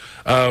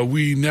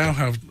We now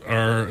have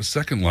our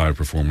second live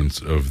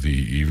performance of the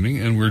evening,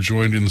 and we're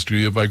joined in the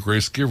studio by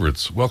Grace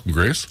Giverts. Welcome,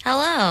 Grace.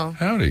 Hello.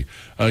 Howdy.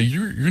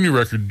 Your new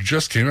record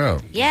just came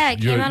out. Yeah,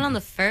 it came out on the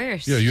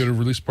 1st. Yeah, you had a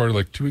release party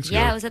like 2 weeks ago.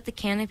 Yeah, it was at the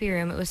Canopy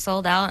Room. It was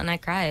sold out, and I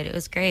cried. It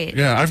was great.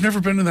 Yeah, I've never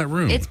been in that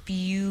room. It's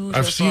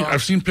beautiful.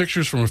 I've seen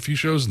pictures from a few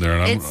shows in there,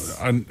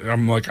 and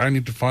I'm like, I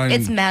need to find.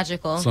 It's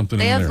magical. Something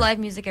they in have there. live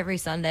music every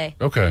Sunday.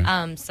 Okay.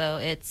 So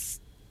it's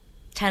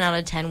 10 out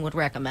of 10 would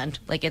recommend.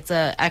 Like, it's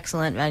a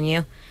excellent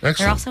venue. Excellent.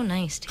 They're also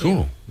nice too.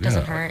 Cool.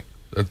 Doesn't hurt.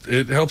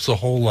 It helps a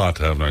whole lot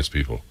to have nice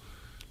people.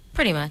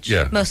 Pretty much.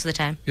 Yeah. Most of the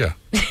time. Yeah.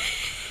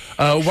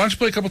 Why don't you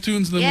play a couple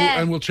tunes, and then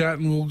Yeah. we'll chat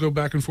and we'll go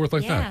back and forth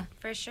like that. Yeah,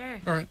 for sure.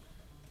 All right.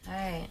 All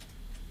right.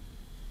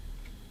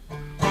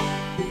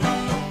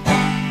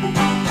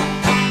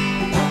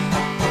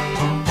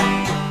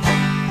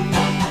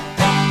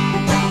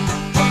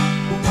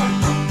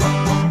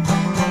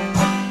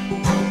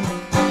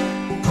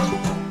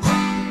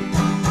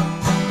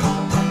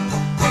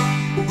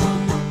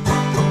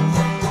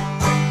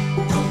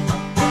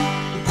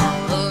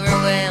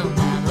 Overwhelmed,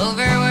 I'm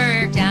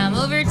overworked, I'm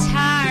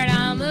overtired,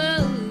 I'm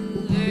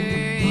over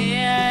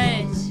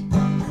it.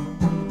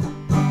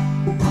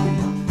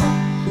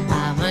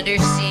 I'm under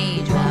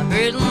siege, my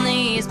brutal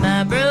knees,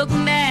 my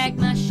broken back,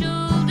 my shoulders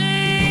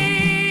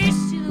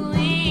to the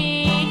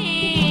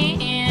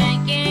wind.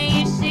 Can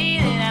you see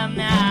that I'm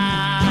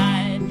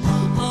not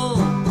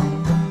home?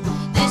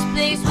 This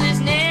place was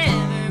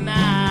never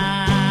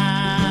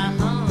my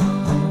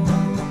home.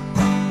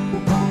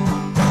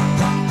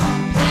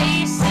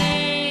 Places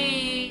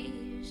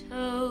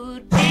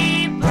hold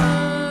people.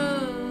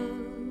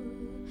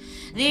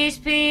 These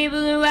people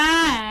who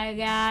I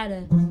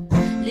gotta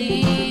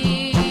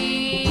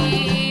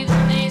leave. The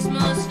place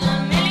most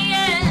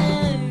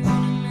familiar to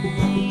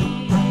me.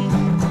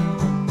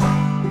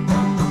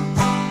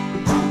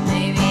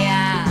 Maybe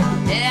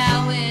I'll head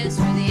out west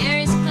where the air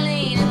is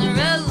clean and the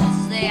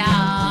roads they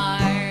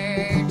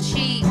are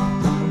cheap.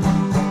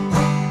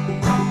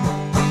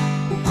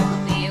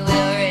 Be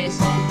well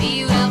rested,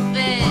 be well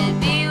fed,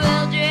 be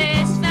well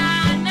dressed,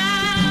 find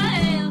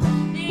my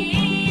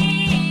well-being.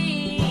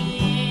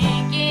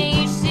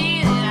 Can you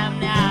see that I'm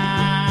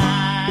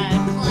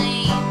not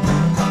clean?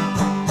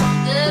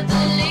 The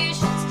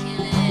pollution's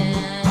killing me.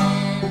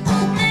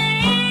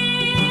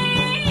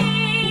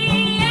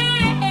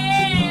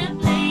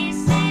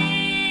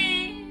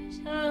 Places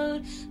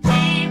hold people.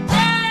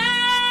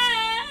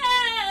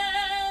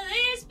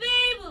 These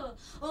people,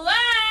 oh, I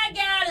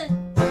gotta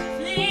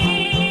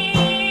flee.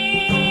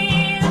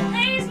 The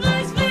place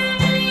looks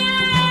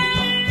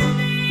familiar to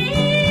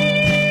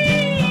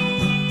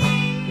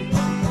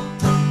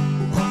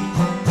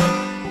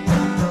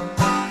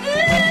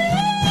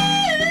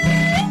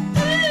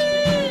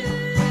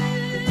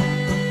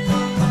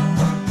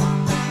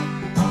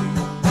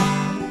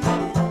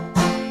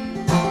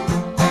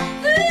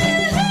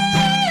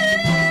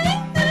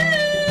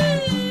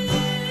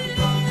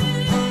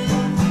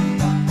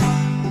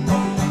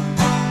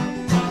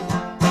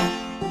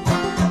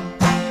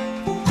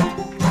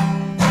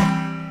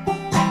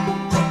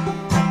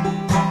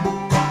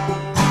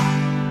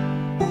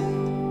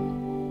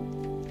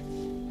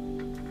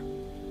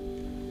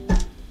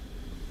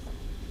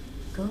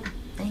Cool,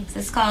 thanks.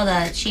 It's called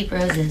Cheap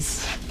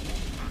Roses.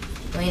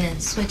 Going to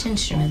switch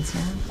instruments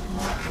now.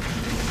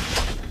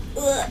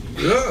 Ugh.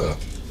 Yeah.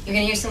 You're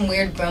gonna hear some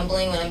weird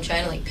grumbling when I'm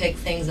trying to like pick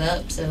things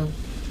up, so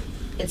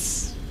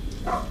it's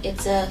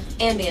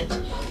ambient.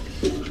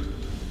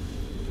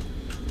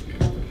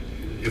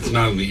 It's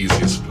not in the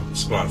easiest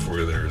spot for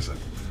you there, is it?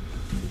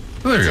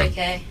 Well, there you go. It's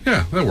okay.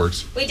 Yeah, that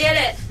works. We did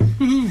it,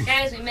 Woohoo.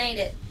 guys! We made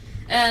it.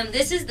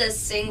 This is the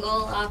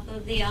single off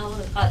of the album.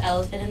 It's called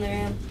Elephant in the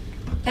Room.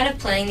 Kind of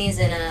playing these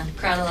in a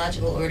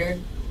chronological order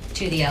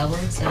to the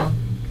album, so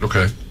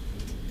Okay.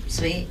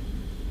 sweet,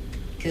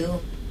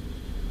 cool.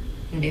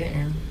 I can do it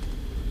now.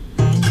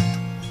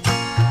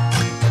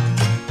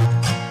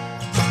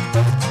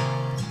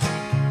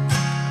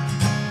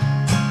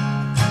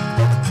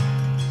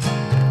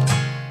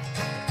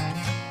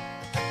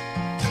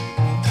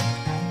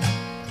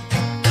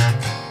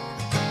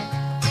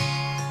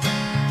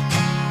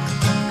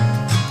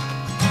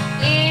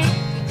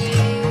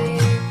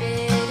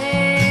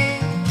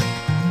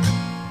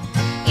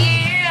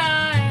 You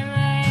are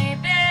my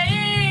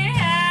better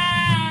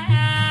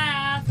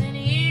half, and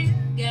you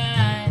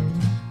got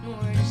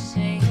more to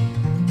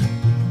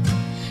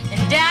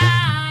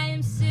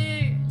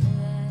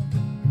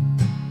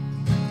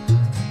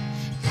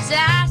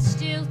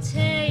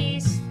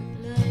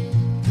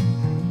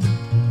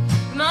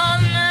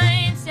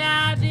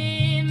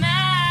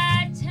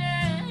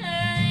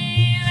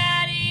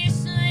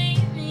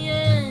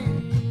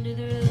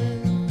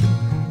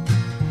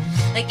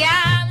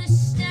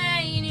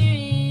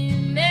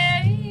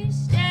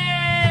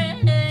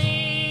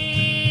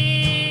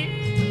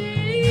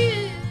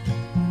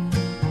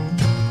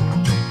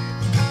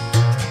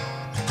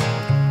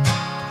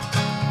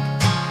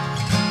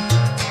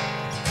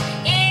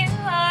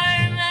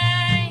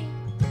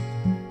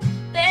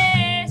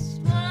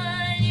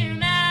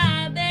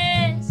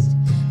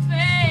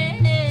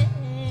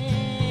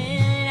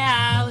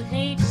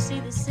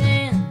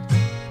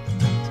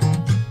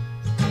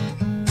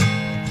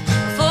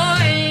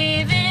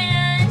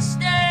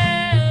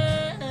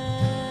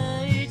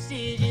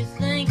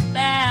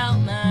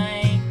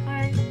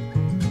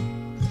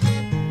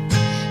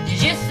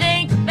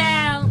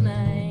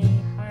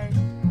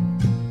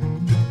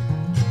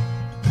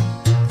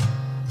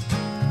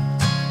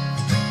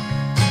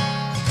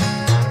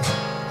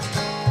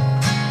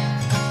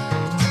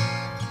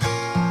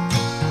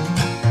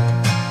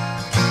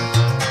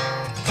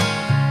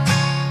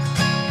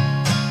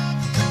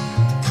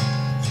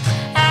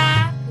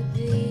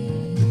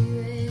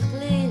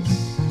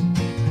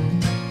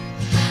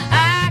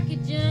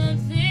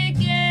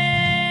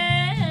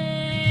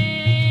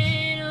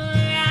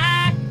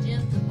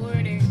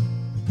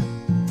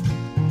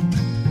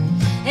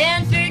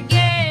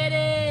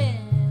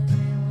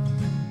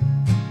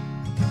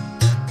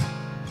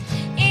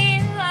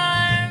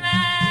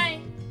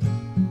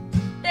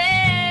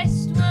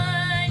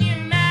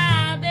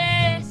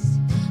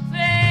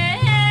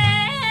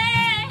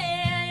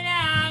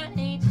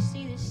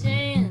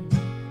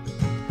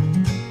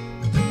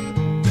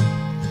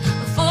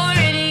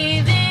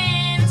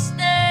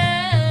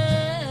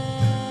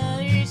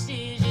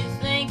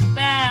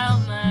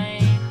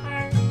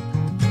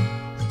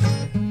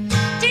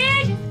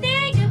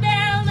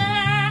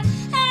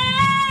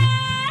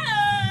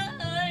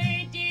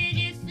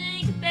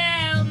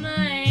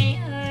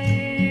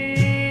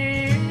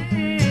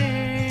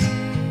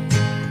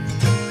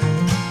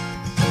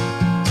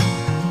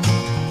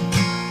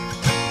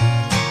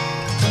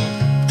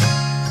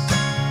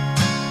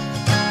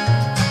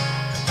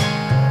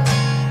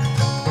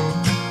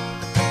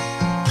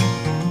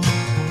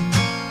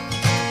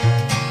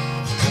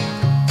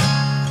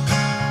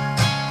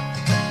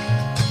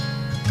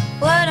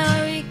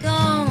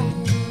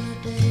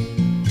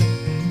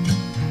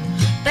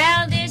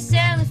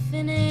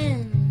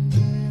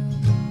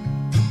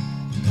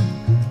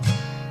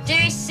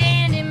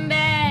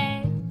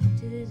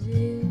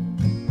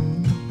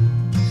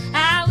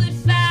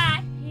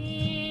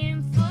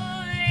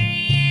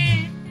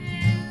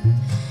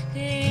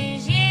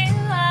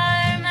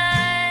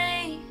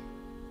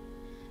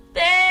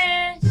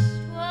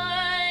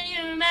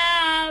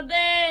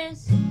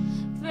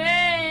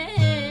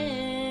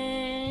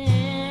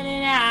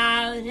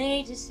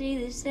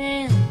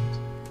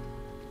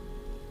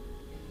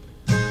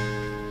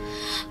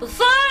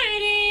before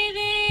it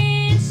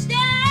even starts.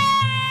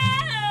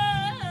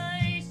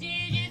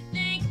 Did you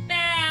think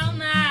about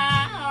my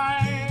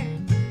heart?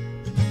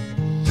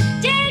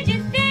 Did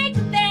you think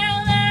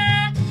about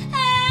my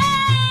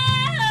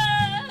heart?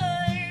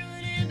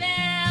 What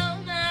about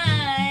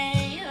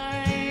my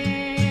heart?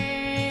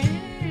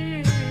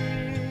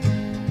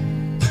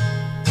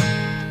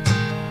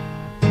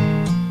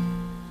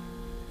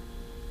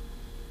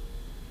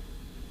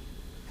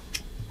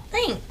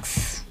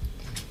 Thanks.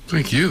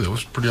 Thank you. That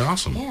was pretty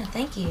awesome. Yeah,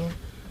 thank you.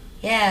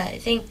 Yeah, I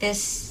think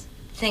this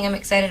thing I'm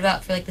excited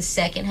about for like the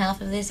second half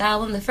of this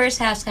album. The first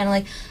half's kind of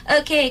like,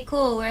 okay,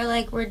 cool,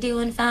 we're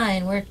doing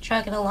fine, we're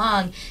trucking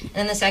along. And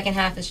then the second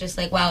half is just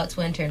like, wow, it's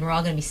winter and we're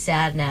all gonna be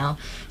sad now.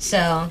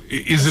 So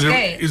Is it's it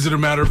great. is it a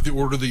matter of the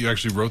order that you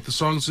actually wrote the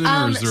songs in,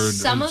 or is there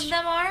some of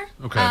them are.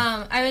 Okay.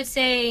 I would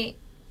say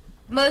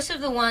most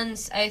of the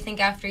ones, I think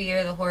after Year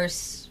of the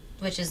Horse,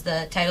 which is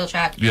the title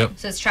track. Yep.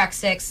 So it's track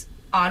 6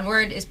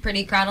 onward is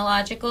pretty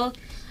chronological.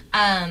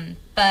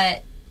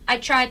 But I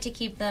tried to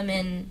keep them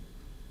in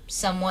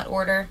somewhat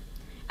order,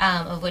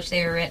 of which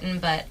they were written,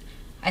 but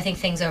I think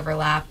things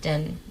overlapped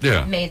and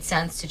Yeah. it made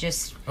sense to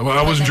just. I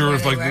wasn't put sure them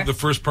if where like they were. the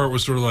first part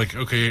was sort of like,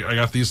 okay, I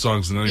got these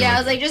songs, and then Yeah, you're I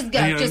was like, just go,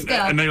 and, just go.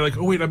 And then you're like,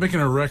 oh wait, I'm making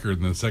a record,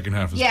 and then the second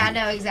half is Yeah,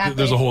 no, exactly.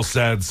 There's a whole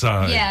sad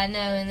side. Yeah, no,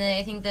 and then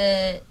I think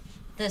the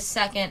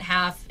second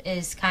half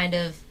is kind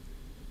of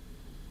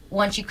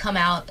once you come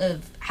out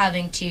of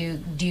having to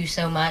do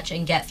so much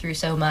and get through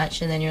so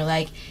much, and then you're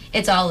like,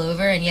 it's all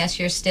over, and yes,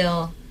 you're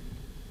still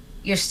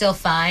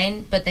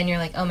fine, but then you're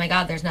like, oh my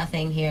god, there's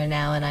nothing here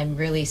now, and I'm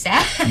really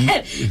sad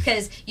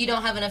because you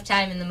don't have enough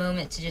time in the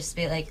moment to just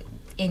be like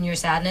in your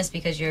sadness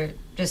because you're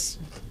just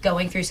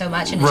going through so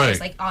much, and it's Right. just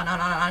like on.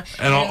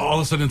 And all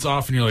of a sudden it's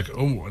off, and you're like,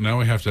 oh, now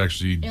we have to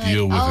actually You're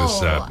deal like, with this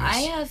oh, sadness. I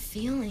have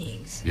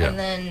feelings. Yeah. And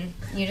then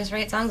you just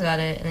write songs about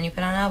it, and then you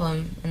put out an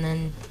album, and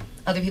then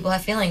other people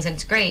have feelings, and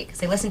it's great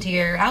because they listen to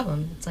your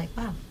album. It's like,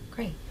 wow,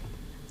 great.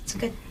 It's a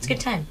good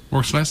time.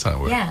 Works nice that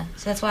way. Yeah,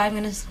 so that's why I'm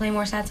going to play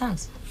more sad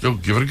songs. Go,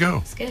 give it a go.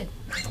 It's good.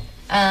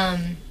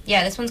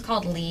 Yeah, this one's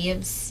called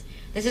Leaves.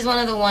 This is one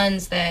of the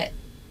ones that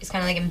is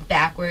kind of like in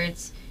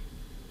backwards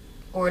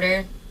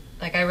order.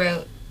 Like I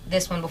wrote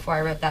this one before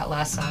I wrote that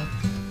last song.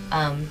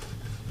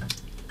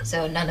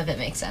 So none of it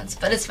makes sense,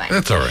 but it's fine.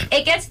 That's all right.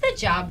 It gets the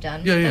job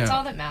done. Yeah, That's yeah.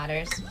 all that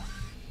matters.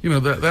 You know,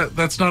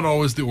 that's not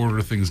always the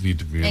order things need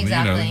to be in.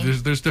 Exactly. You know,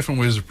 there's different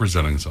ways of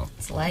presenting something.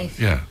 It's life.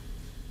 Yeah.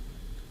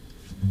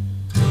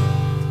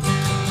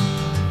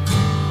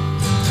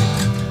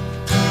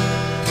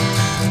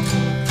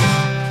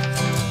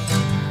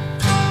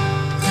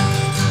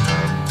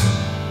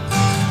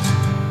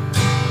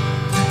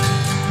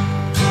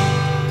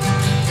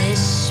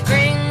 This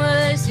spring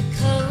was the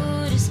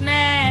coldest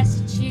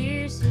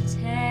Massachusetts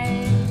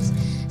has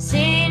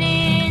seen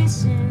in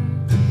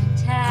some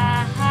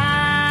time.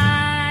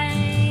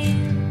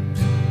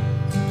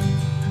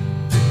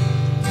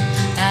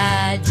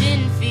 I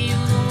didn't feel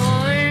the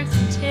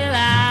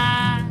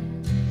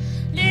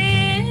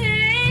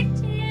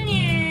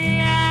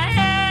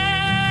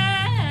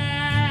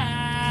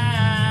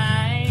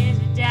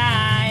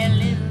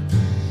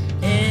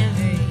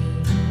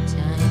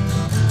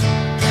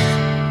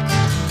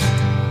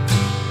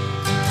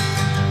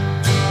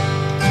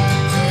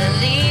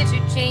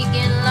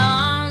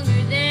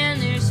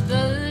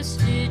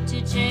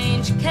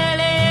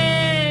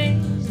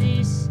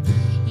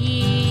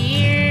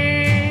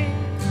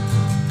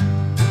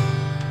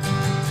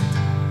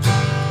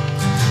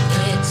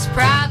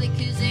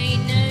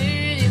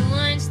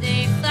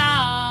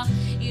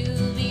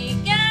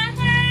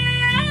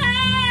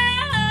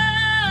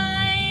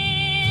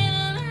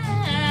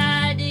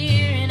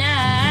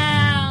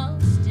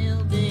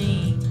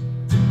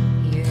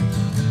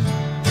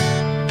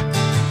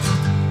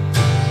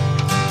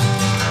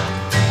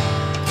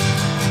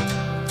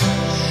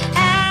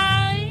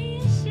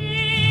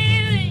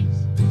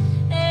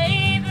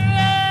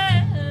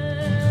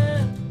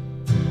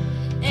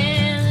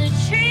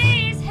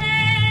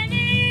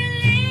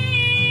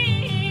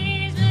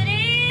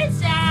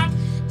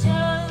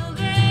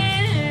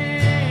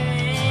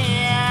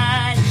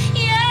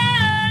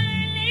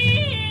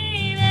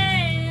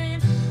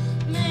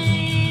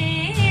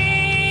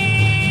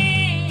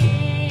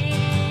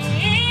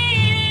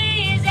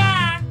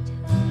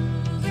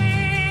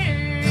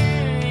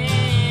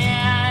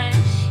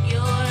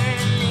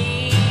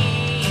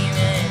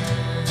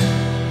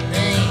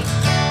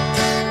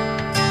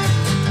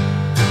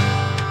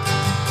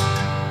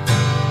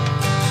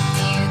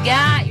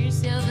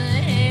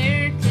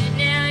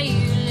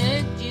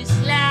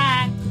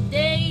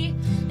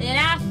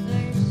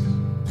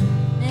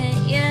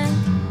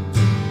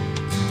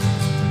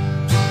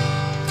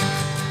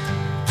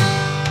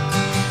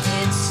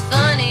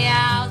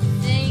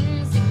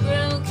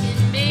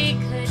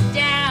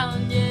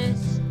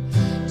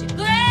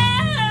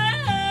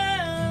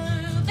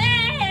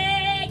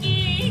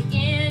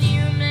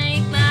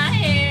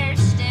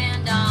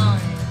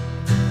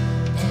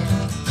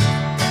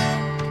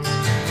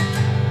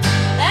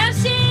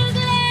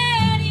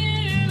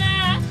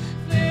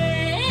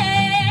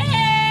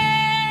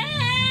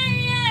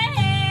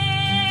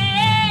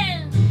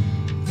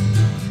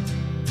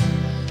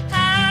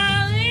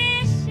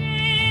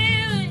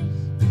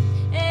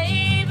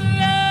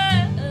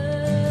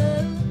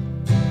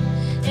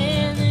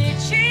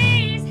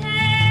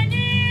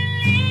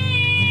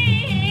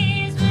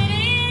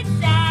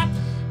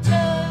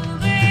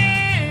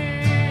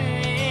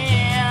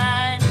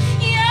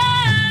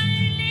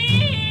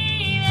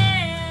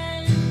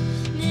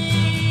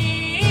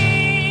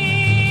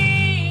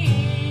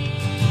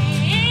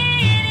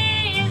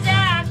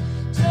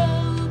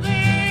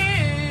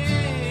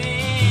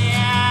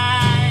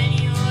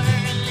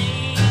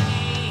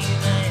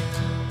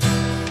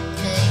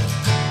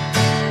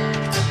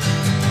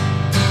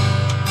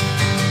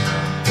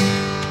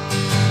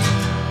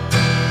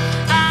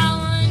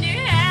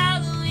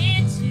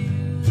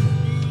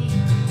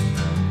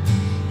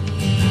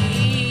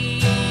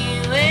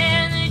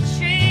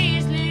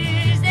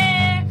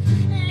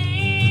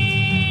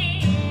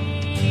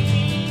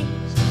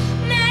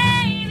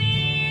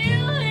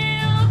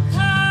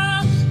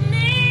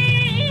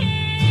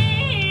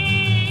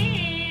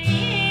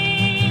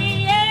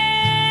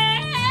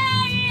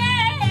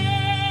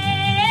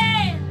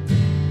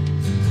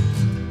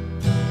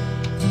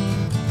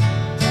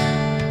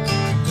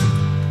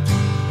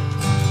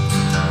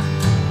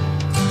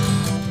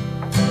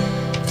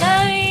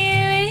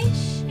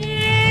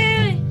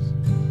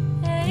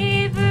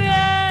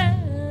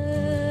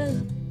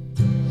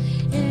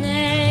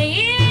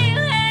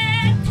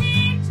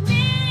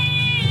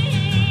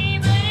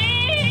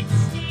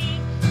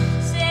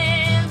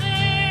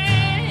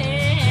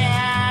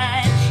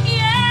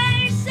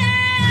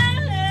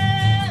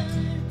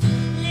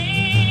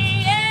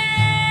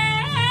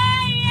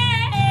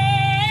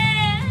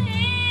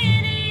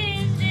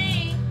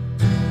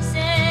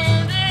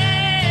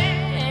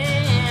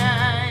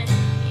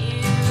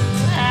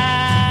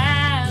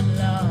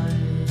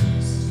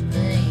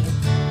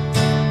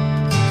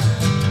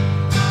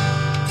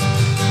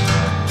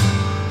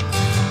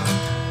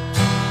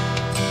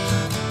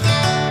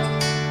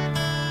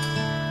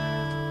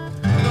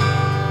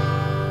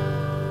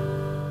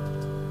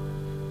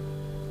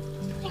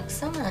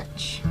so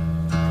much.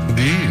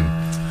 Indeed.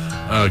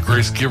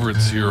 Grace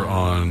Giverts here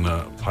on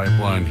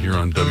Pipeline here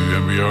on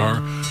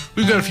WMBR.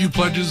 We've got a few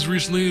pledges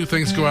recently.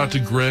 Thanks go out to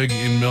Greg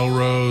in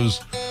Melrose,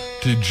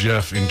 to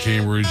Jeff in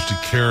Cambridge, to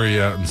Carrie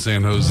out in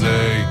San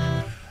Jose,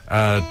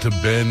 to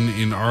Ben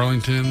in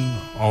Arlington,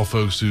 all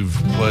folks who've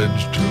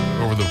pledged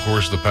over the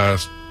course of the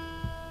past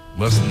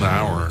less than an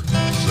hour.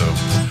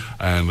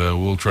 And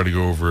we'll try to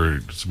go over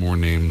some more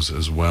names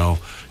as well.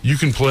 You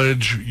can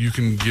pledge, you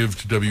can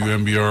give to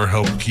WMBR,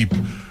 help keep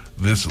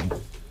this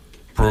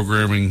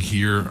programming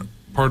here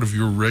part of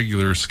your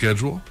regular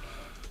schedule.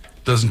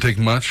 Doesn't take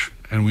much,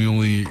 and we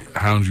only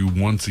hound you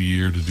once a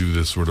year to do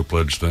this sort of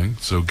pledge thing.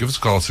 So give us a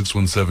call.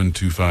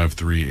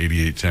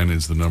 617-253-8810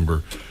 is the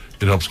number.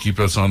 It helps keep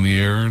us on the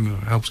air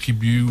and helps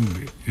keep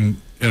you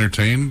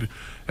entertained,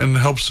 and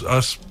helps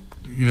us,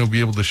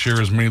 be able to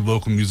share as many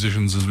local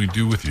musicians as we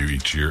do with you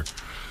each year.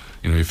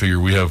 You figure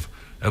we have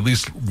at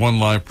least one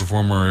live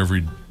performer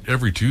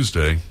every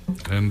Tuesday,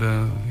 and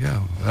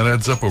that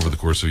adds up over the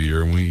course of a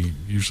year, and we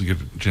usually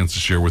get a chance to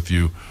share with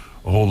you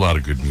a whole lot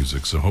of good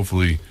music. So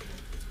hopefully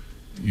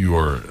you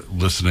are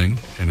listening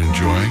and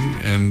enjoying,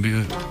 and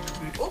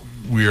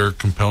we are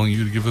compelling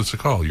you to give us a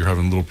call. You're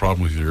having a little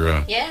problem with your...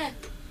 Yeah.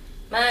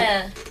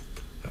 My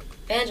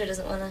banjo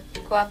doesn't want to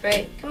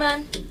cooperate. Come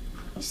on.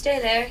 You stay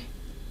there.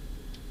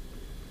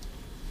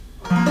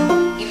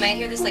 You might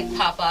hear this,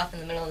 pop off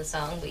in the middle of the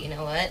song, but you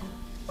know what?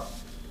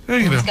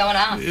 Hey, It's going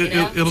off,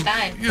 it'll, it's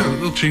fine. Yeah,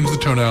 it'll change the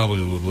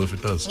tonality a little if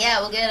it does. Yeah,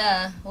 we'll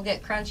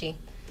get crunchy.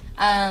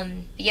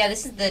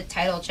 This is the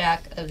title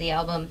track of the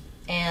album,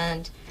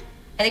 and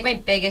I think my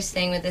biggest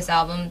thing with this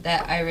album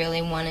that I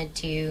really wanted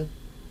to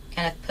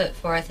kind of put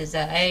forth is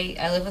that I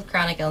live with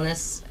chronic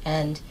illness,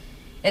 and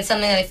it's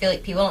something that I feel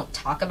like people don't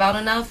talk about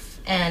enough,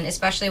 and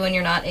especially when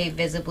you're not a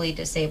visibly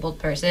disabled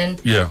person.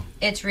 Yeah.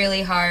 It's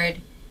really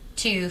hard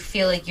to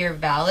feel like you're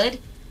valid,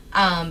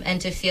 and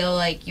to feel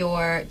like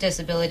your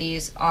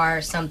disabilities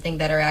are something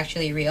that are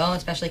actually real,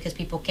 especially because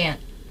people can't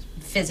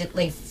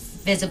visibly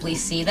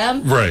see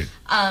them. Right.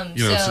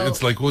 So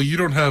it's like, well, you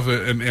don't have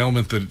an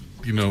ailment that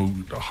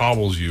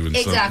hobbles you in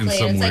exactly.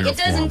 some It's way like or it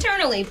does form.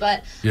 internally,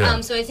 but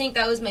Yeah. so I think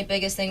that was my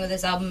biggest thing with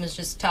this album, is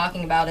just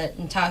talking about it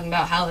and talking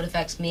about how it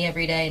affects me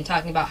every day, and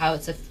talking about how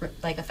it's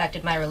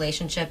affected my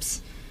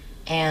relationships.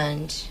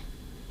 And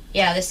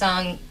this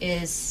song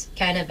is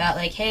kind of about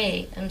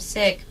hey, I'm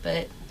sick,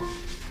 but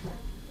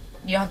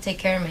you don't have to take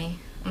care of me.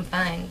 I'm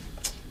fine.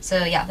 So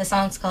the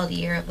song's called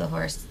 "Year of the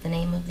Horse," the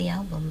name of the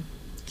album.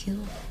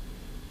 Cool.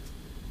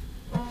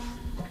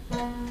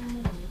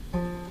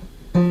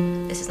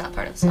 This is not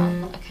part of the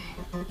song. Okay.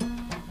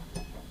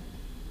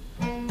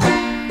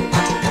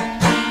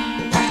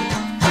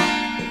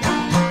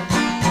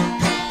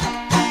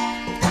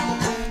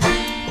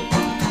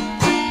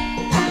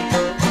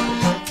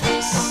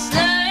 This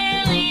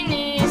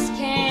loneliness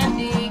can't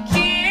be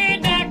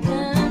cured by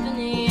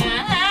company. I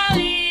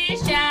wish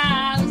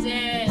I was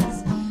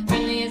as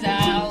friendly as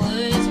I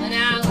was when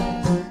I was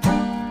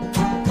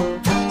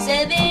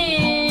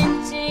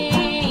 17.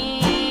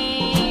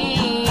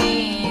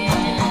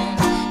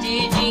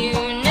 Did you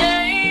know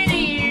that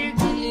your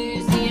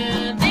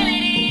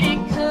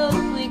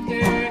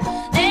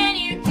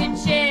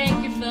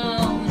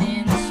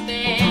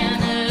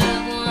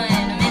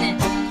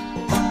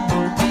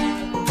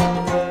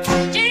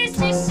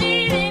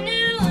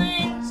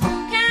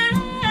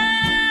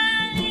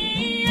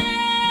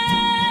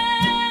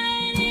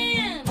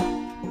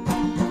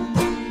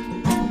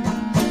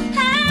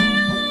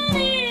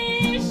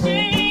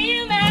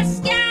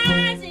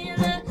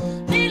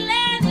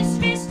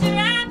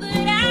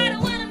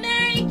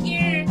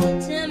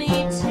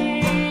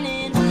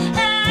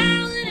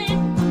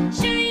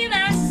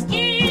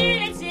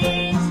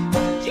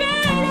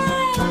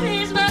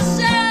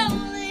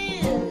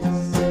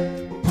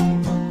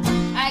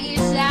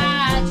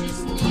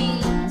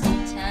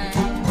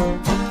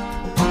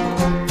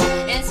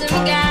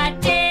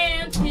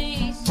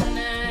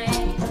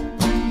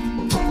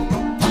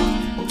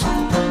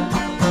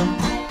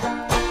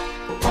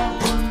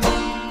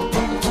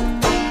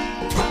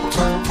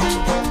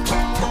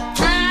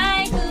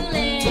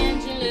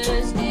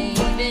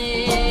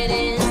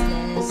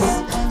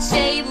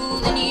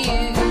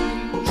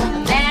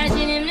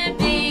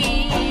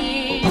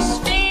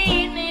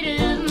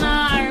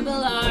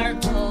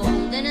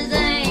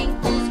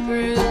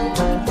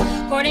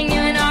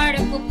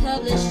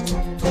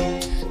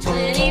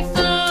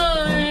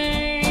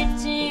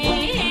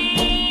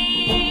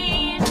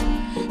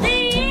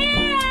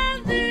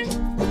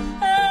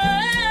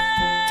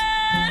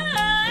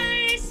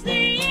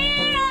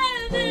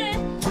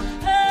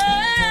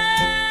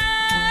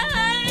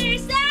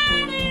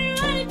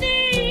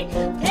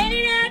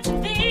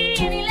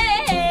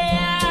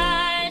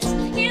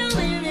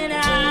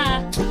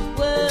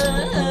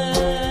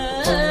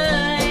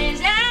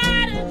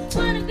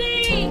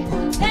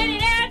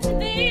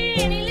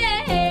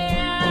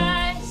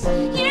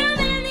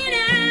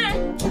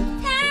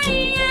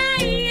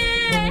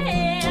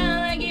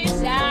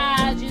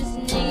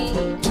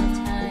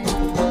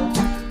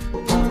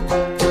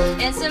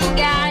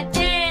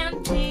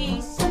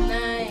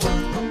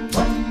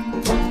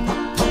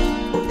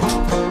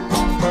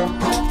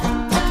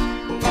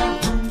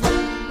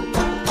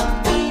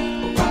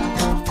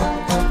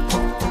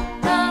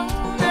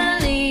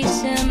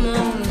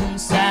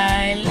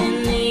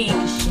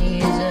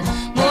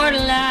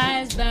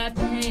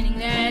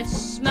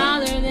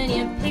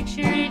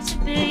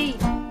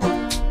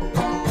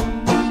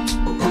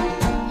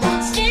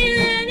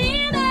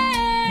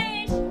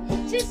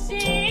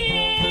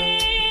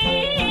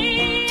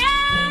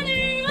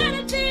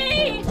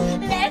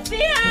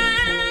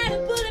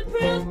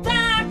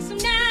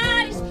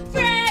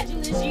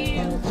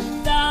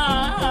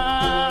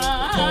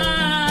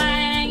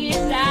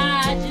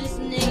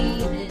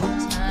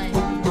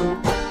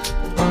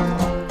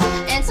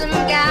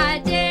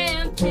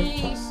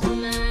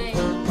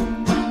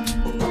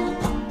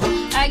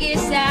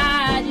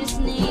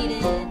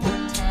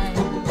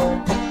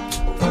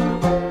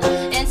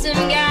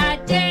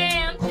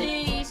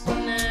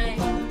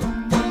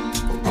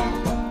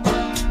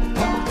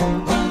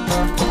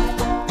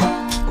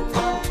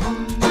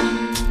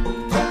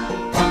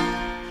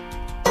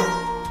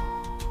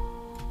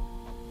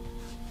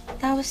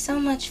That was so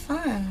much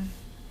fun.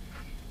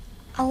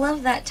 I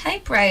love that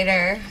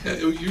typewriter. Yeah,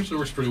 it usually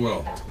works pretty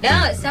well.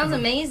 No, it sounds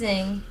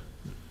amazing.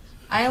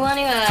 I want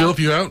to... Philip,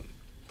 you out?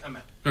 I'm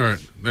out. All right.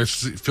 Nice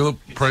to see. Philip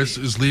Price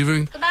is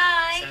leaving.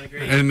 Goodbye. Sounded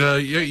great. And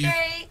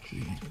Great.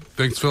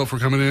 thanks, Philip, for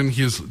coming in.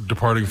 He is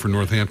departing for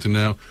Northampton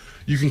now.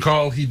 You can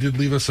call. He did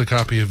leave us a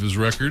copy of his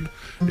record.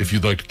 If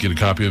you'd like to get a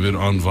copy of it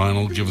on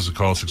vinyl, give us a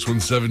call,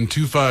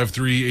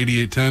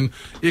 617-253-8810.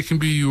 It can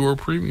be your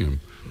premium.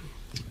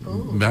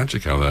 Ooh.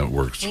 Magic how that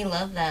works. We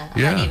love that.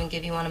 Yeah. I might even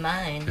give you one of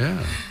mine.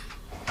 Yeah.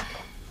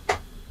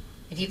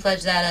 If you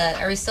pledge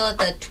that, are we still at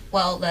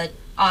the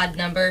odd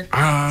number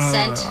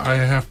cent? I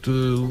have to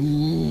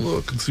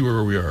look and see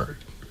where we are.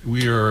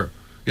 We are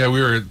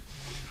at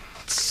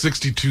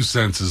 62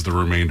 cents is the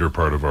remainder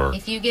part of our...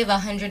 If you give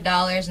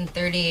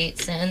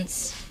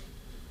 $100.38,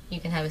 you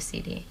can have a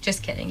CD.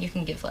 Just kidding. You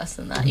can give less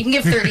than that. You can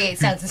give 38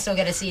 cents and still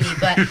get a CD,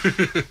 but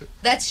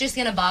that's just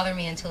going to bother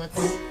me until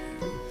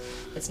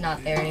it's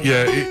not there anymore.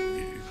 Yeah,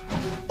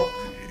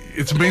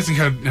 it's amazing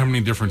how many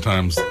different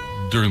times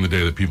during the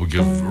day that people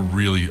give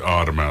really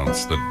odd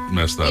amounts that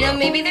mess that up.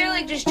 Maybe they're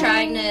like just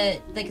trying to,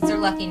 like, it's their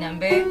lucky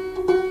number,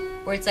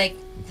 where it's like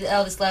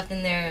all that's left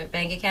in their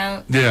bank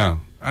account. Yeah.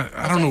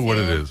 I don't know what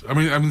it feel. is. I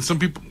mean, some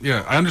people.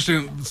 Yeah, I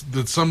understand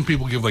that some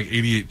people give like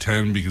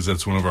 8810 because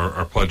that's one of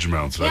our pledge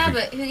amounts. Yeah, I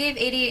think, but who gave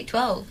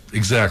 8812?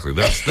 exactly.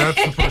 That's the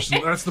person.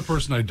 That's the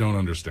person I don't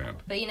understand.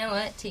 But you know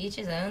what? To each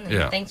his own. And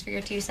Yeah. Thanks for your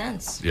 2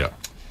 cents. Yeah.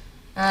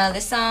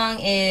 This song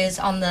is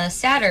on the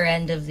sadder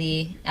end of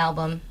the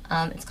album.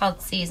 It's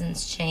called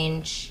Seasons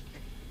Change,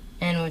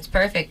 and it's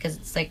perfect because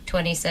it's like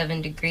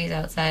 27 degrees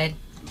outside.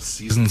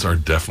 Seasons are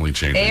definitely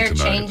changing They are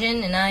tonight.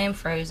 changing, and I am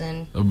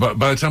frozen. But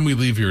by the time we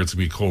leave here, it's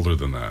gonna be colder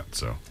than that.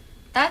 So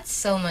That's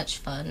so much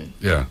fun.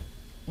 yeah.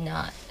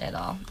 Not at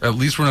all. At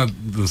least we're not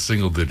in the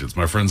single digits.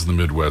 My friends in the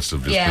Midwest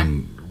have just Yeah.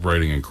 been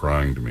writing and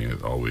crying to me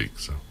all week.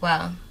 So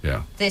Wow.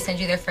 yeah, They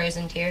send you their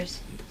frozen tears?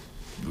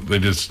 they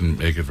just didn't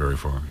make it very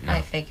far. Yeah.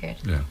 I figured.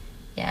 Yeah.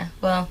 Yeah,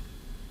 well,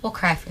 we'll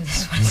cry for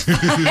this one. It's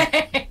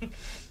fine.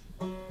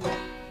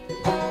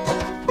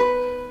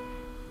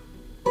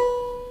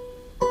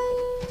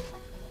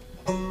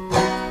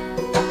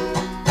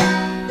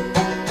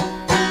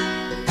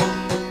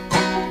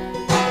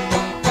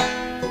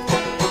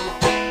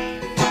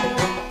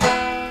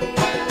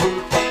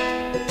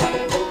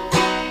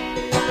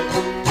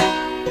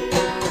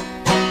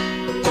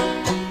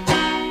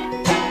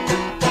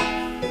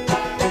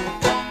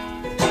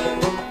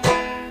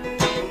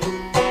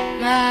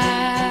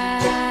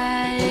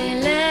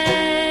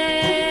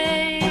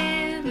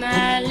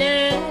 My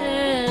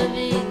love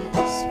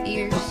is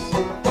fierce.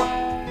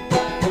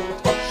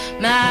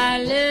 My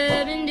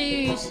love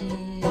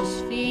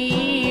induces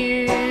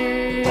fear.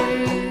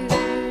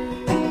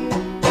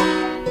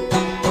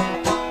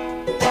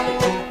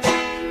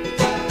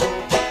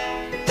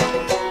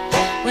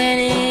 When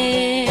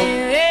it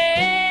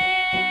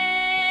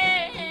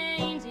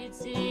rains,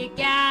 it's a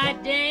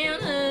goddamn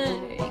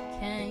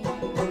hurricane.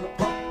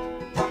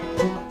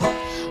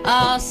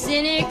 All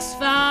cynics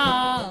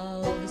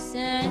fall the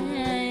same.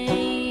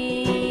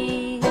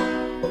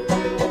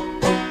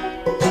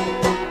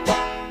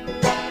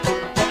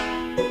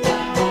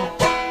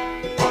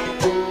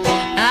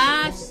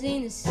 I've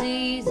seen the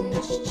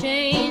seasons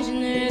change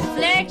in the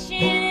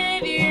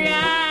reflection of your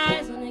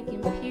eyes on a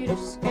computer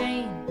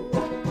screen.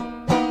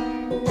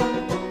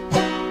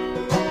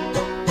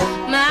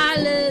 My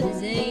love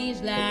is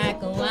aged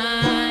like a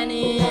wine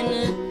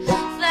in the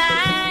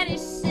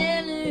finest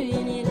cellar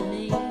in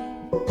Italy.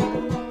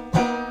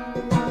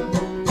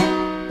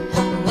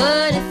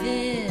 What if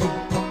it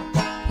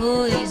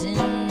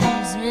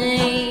poisons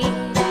me?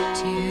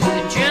 Too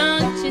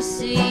drunk to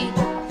see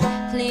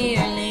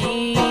clearly.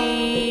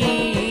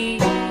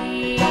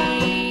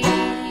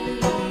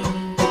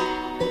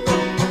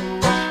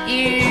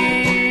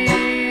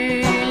 Your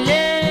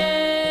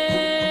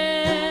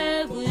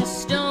love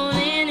was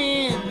stolen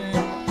in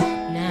the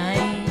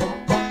night.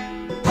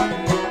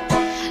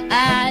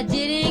 I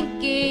didn't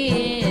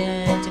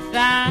get to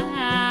fight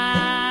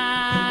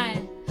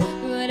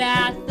what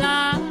I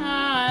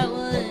thought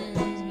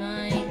was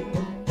mine.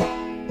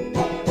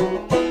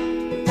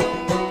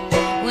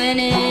 When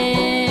it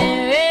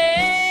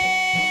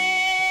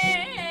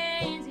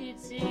rains,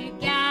 it's a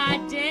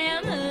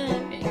goddamn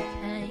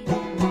hurricane.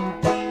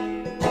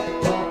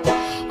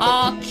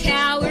 All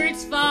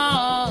cowards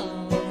fall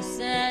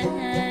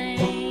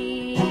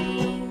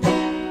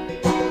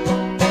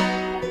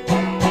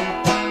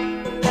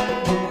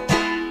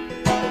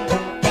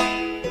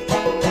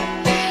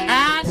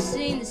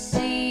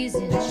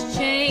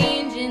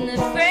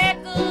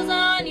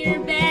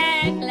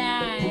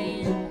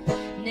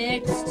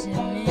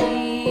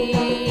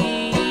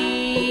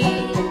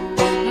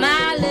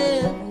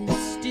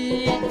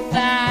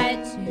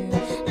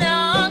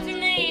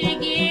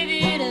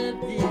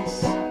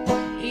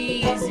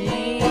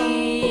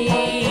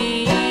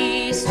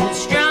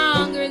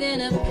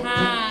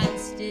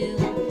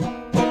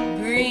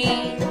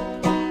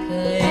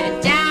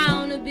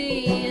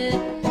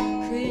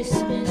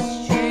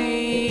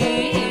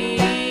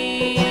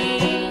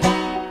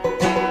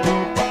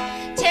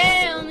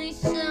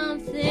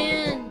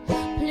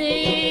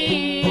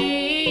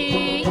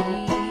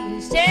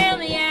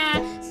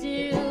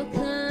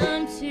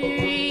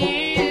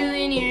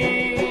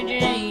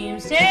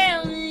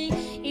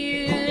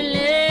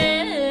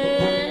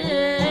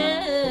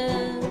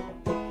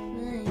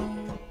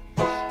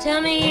Tell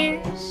me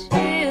you're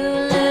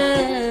still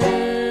love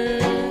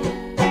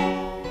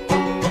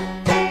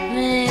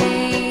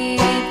me,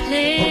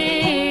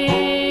 please.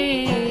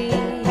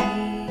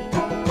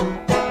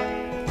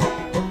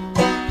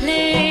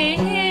 Please.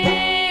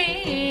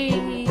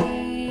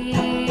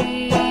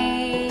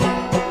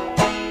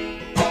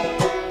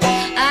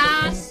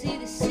 I see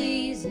the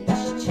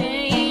seasons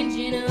change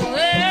in a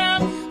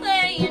world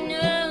where you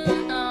no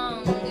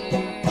longer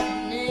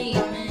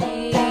need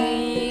me.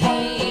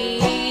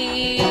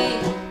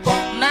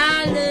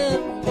 My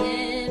love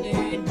will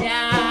never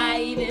die,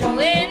 even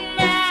when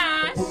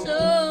my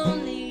soul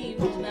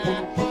leaves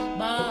my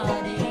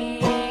body.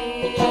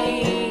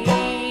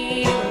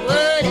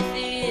 What if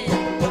it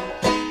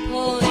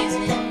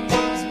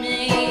poisons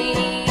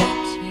me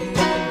too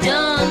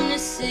dumb to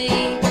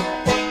see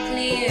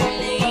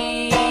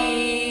clearly?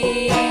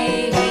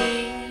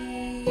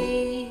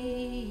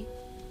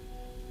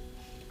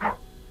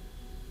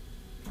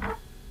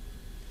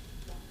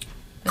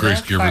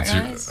 Grace Was that a Gilbert's fart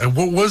here. noise? And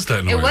what was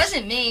that noise? It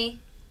wasn't me.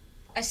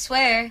 I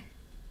swear.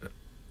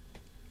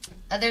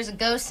 There's a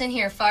ghost in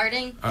here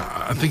farting.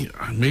 I think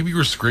maybe you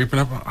were scraping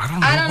up. I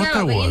don't know I don't what know,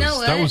 that but was. you know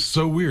That what? was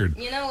so weird.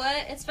 You know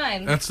what? It's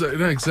fine. That's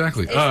yeah,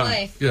 exactly. It's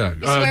life. Yeah.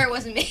 I swear it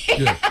wasn't me.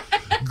 Yeah.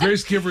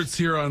 Grace Gilbert's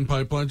here on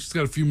Pipeline. She's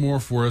got a few more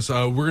for us.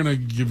 We're going to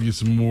give you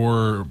some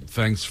more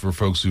thanks for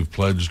folks who've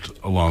pledged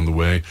along the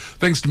way.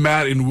 Thanks to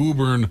Matt in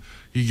Woburn.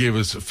 He gave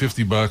us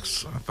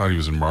 $50. I thought he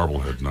was in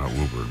Marblehead, not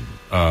Woburn.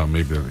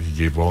 Maybe he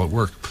gave while at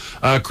work.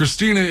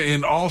 Christina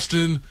in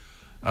Alston.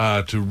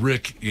 To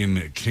Rick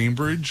in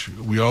Cambridge.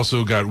 We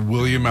also got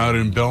William out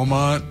in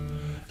Belmont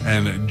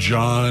and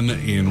John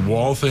in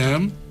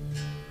Waltham.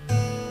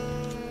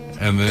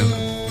 And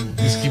then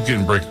these keep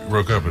getting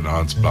broke up in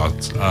odd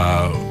spots.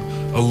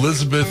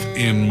 Elizabeth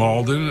in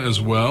Malden as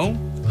well.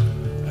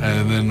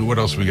 And then what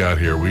else we got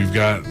here? We've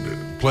got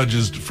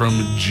pledges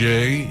from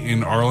Jay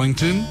in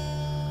Arlington,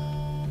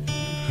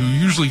 who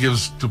usually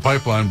gives to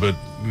Pipeline, but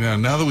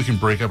now that we can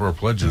break up our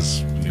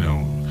pledges,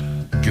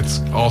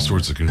 gets all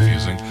sorts of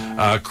confusing.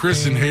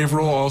 Chris in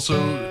Haverhill also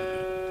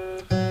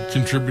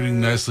contributing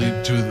nicely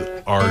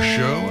to our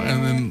show.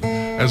 And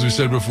then, as we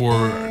said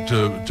before,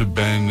 to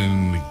Ben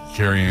and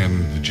Carrie Ann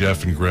and to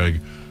Jeff and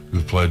Greg,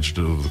 who've pledged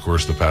over the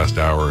course of the past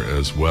hour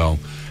as well.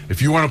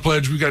 If you want to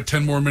pledge, we've got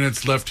 10 more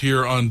minutes left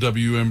here on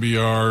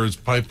WMBR's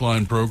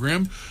Pipeline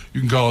program. You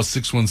can call us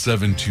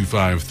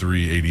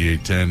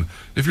 617-253-8810.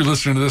 If you're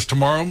listening to this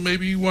tomorrow,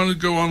 maybe you want to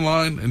go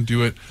online and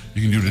do it.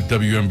 You can do it at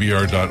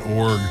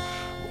WMBR.org.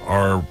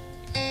 Our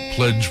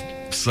pledge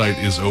site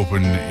is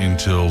open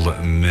until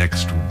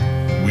next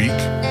week,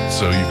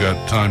 so you've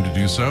got time to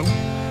do so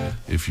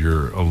if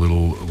you're a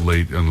little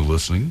late on the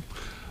listening.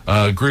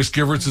 Grace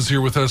Gilberts is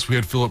here with us. We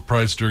had Philip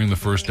Price during the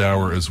first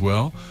hour as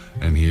well,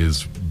 and he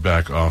is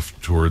back off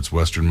towards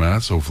Western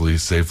Mass, hopefully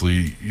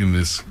safely in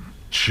this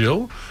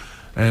chill.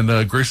 And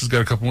Grace has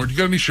got a couple more. Do you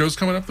got any shows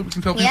coming up that we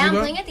can tell people Yeah, about?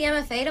 I'm playing at the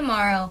MFA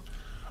tomorrow.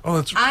 Oh,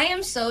 that's. I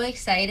am so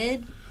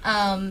excited.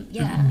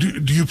 Yeah.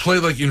 Do you play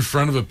like in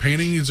front of a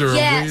painting? Is there a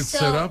way it's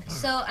set up?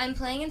 So I'm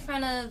playing in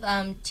front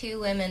of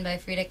Two Women by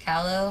Frida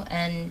Kahlo,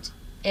 and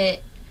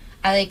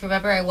I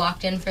remember I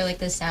walked in for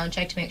the sound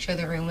check to make sure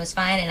the room was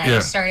fine, and I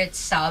just started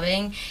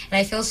sobbing, and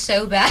I feel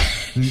so bad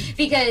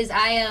because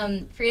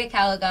Frida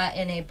Kahlo got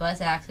in a bus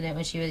accident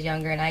when she was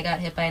younger, and I got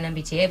hit by an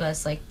MBTA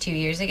bus 2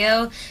 years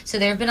ago. So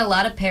there have been a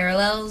lot of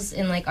parallels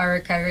in our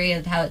recovery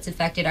of how it's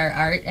affected our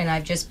art, and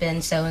I've just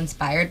been so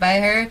inspired by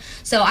her.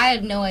 So I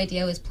had no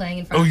idea I was playing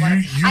in front of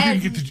one.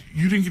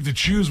 You didn't get to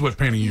choose what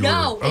painting you were.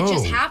 No, it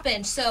just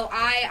happened. So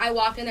I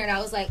walked in there and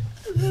I was like.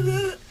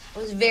 I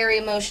was very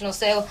emotional.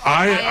 So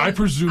I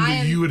presume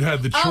that you had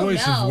had the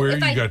choice of where you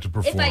got to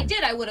perform. If I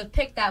did, I would have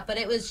picked that. But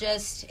it was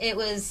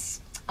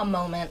a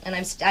moment, and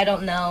I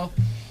don't know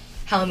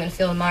how I'm gonna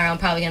feel tomorrow. I'm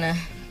probably gonna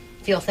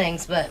feel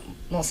things, but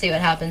we'll see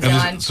what happens.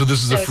 So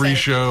this is a free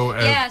show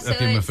at the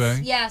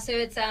MFA? Yeah, so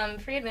it's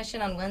free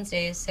admission on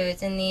Wednesdays. So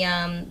it's in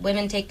the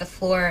Women Take the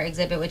Floor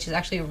exhibit, which is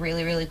actually a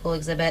really, really cool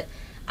exhibit.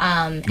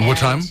 What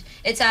time?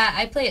 It's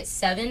I play at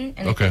 7,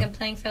 and I think I'm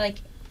playing for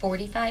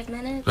 45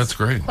 minutes. That's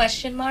great.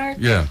 Question mark.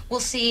 Yeah.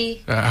 We'll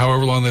see.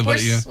 However long they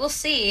let you. We'll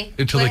see.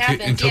 Until they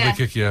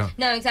kick you out.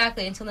 No,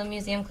 exactly. Until the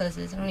museum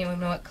closes. I don't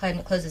even know what time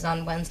it closes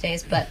on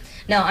Wednesdays, but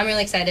no, I'm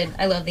really excited.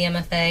 I love the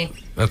MFA.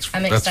 I'm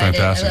excited.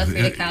 Fantastic. I love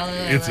Frida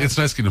Kahlo. It's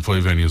nice getting to play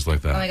venues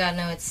like that. Oh my God,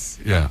 no, it's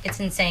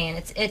insane.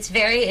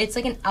 It's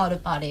like an out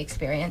of body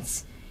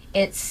experience.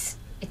 It's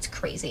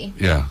crazy.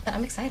 Yeah. But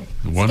I'm excited.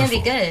 Wonderful.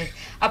 It's gonna be good.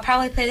 I'll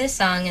probably play this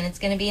song, and it's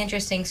gonna be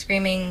interesting,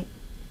 screaming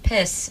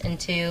piss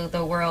into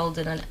the world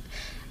in a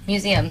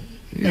museum.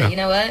 Yeah. But you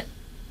know what?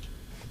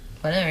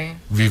 Whatever.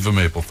 Viva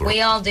Maplethorpe.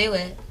 We all do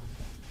it.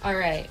 All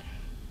right.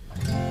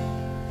 All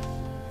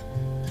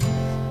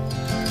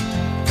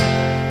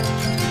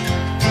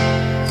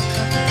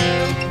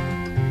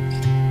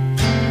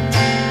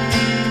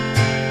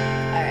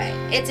right.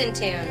 It's in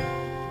tune.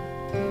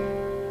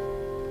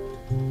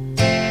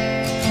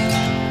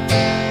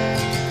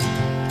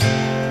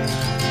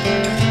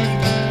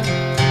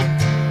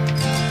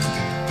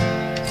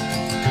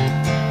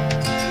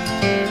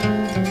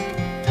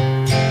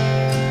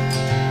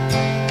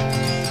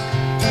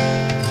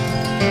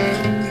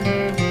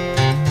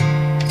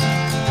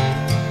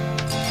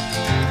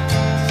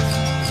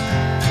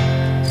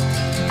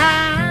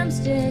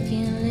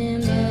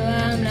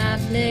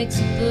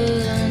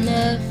 flexible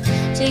enough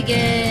to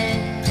get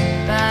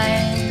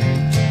by.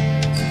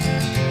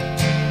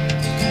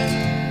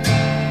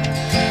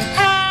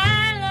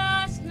 I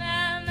lost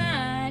my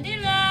mind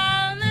and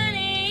my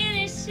money in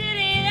a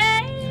city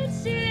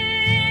that's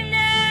too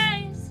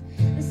nice.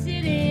 The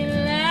city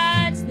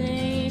lights,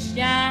 they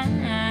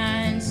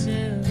shine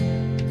so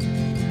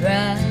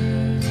bright.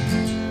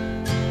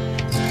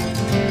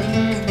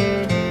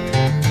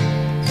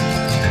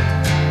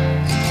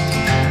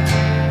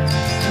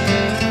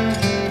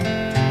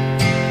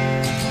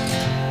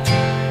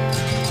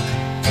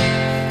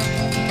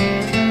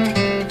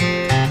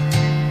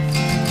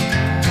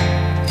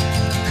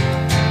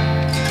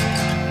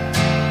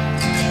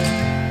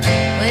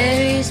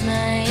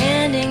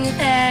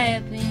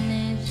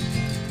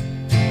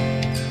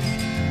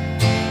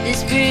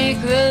 This brick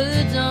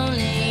road's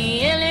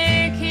only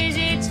yellow 'cause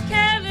it's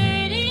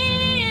covered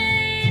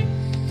in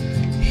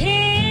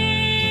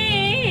peace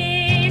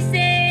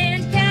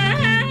and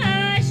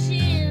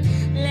caution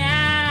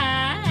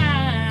lights.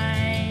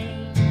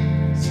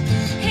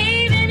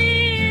 Even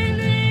in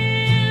the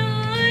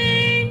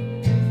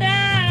winter I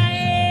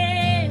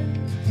am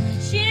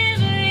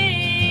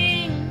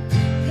shivering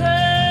cold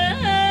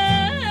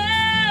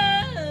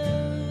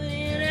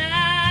and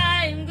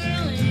I'm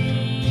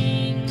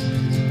growing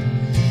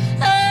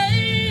out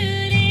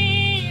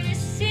in the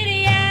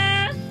city. I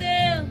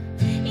feel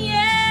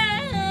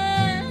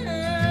young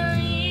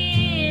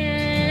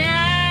and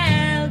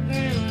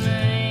outgrew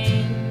my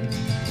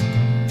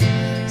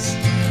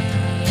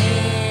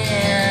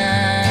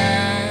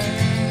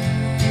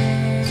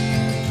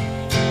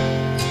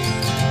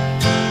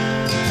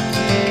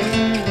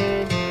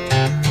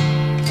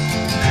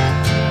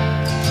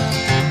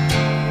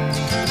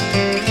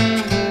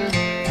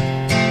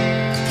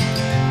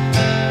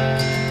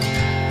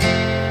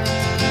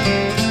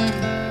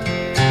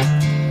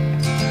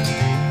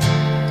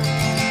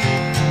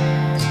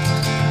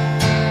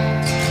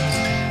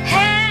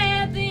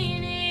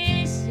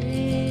happiness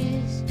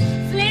is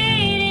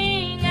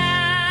fleeting.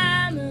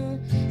 I'm a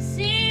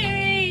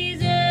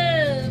series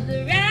of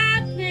the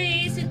right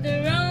place at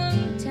the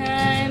wrong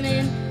time,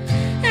 and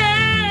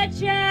I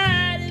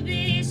try to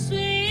be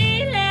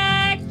sweet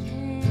like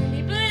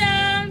candy, but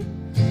I'm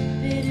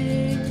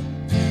bitter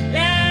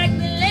like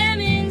the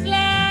lemons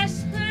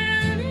last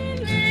thrown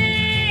in me.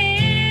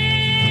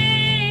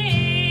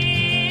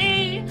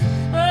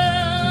 Oh,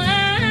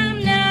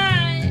 I'm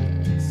not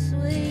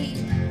sweet.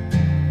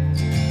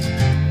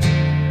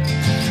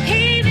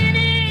 Even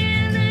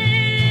in the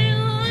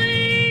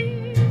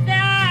winter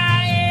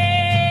I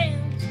am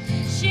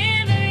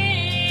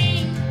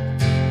shivering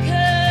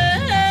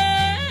cold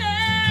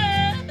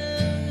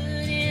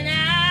and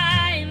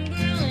I'm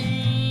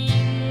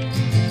growing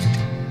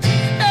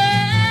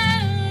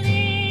old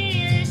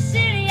in the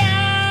city. I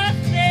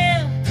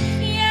feel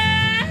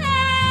young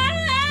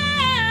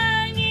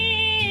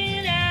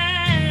and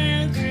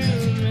outgrew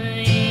my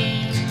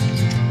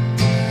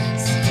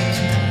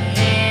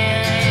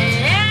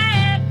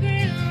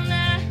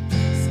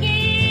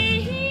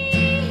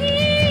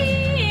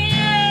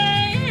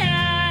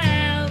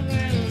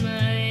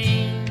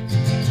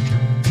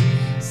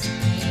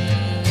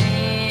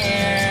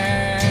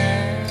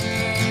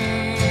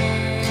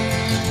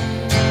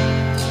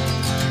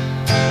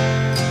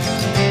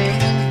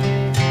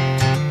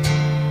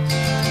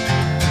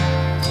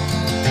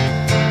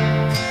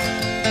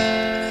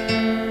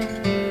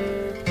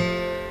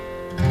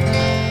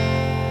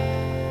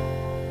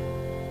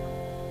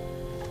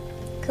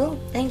Cool,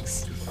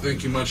 thanks.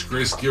 Thank you much,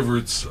 Grace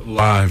Giverts,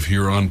 live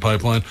here on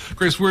Pipeline.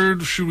 Grace, where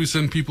should we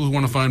send people who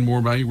want to find more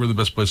about you? Where are the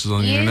best places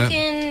on the You internet?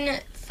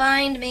 can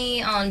find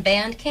me on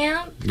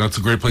Bandcamp. That's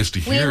a great place to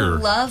We hear.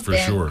 love for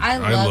Band. sure. I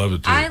love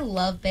it too. I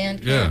love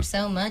Bandcamp Yeah.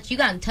 so much. You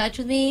got in touch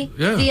with me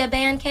Yeah. via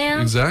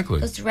Bandcamp. Exactly.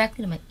 Goes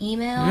directly to my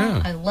email.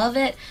 Yeah. I love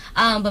it.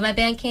 But my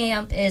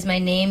Bandcamp is my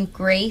name,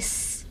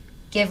 Grace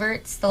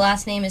Giverts. The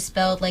last name is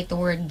spelled like the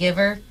word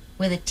giver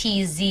with a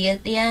T-Z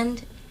at the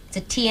end. It's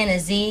a T and a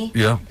Z.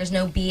 Yeah. There's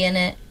no B in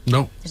it.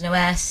 Nope. There's no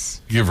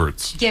S.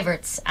 Giverts.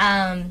 Giverts.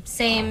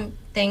 Same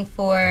thing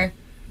for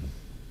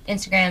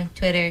Instagram,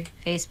 Twitter,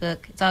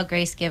 Facebook. It's all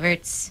Grace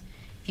Giverts.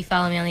 If you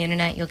follow me on the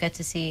internet, you'll get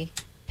to see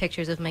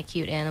pictures of my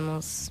cute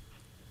animals.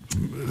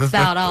 That's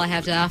about all I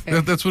have to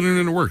offer. That's what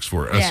internet works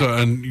for. Yeah.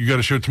 And you got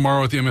a show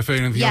tomorrow at the MFA.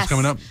 Anything else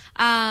coming up?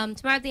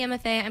 Tomorrow at the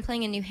MFA, I'm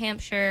playing in New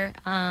Hampshire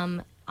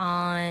on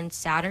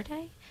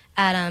Saturday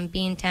at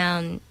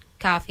Beantown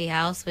Coffee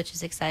House, which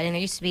is exciting.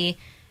 There used to be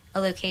a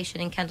location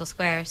in Kendall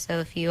Square, so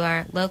if you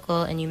are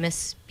local and you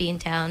miss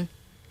Beantown,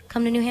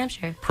 come to New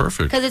Hampshire.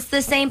 Perfect. Because it's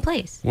the same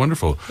place.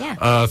 Wonderful.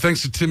 Yeah.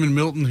 Thanks to Tim and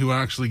Milton, who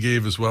actually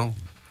gave as well.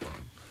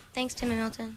 Thanks, Tim and Milton.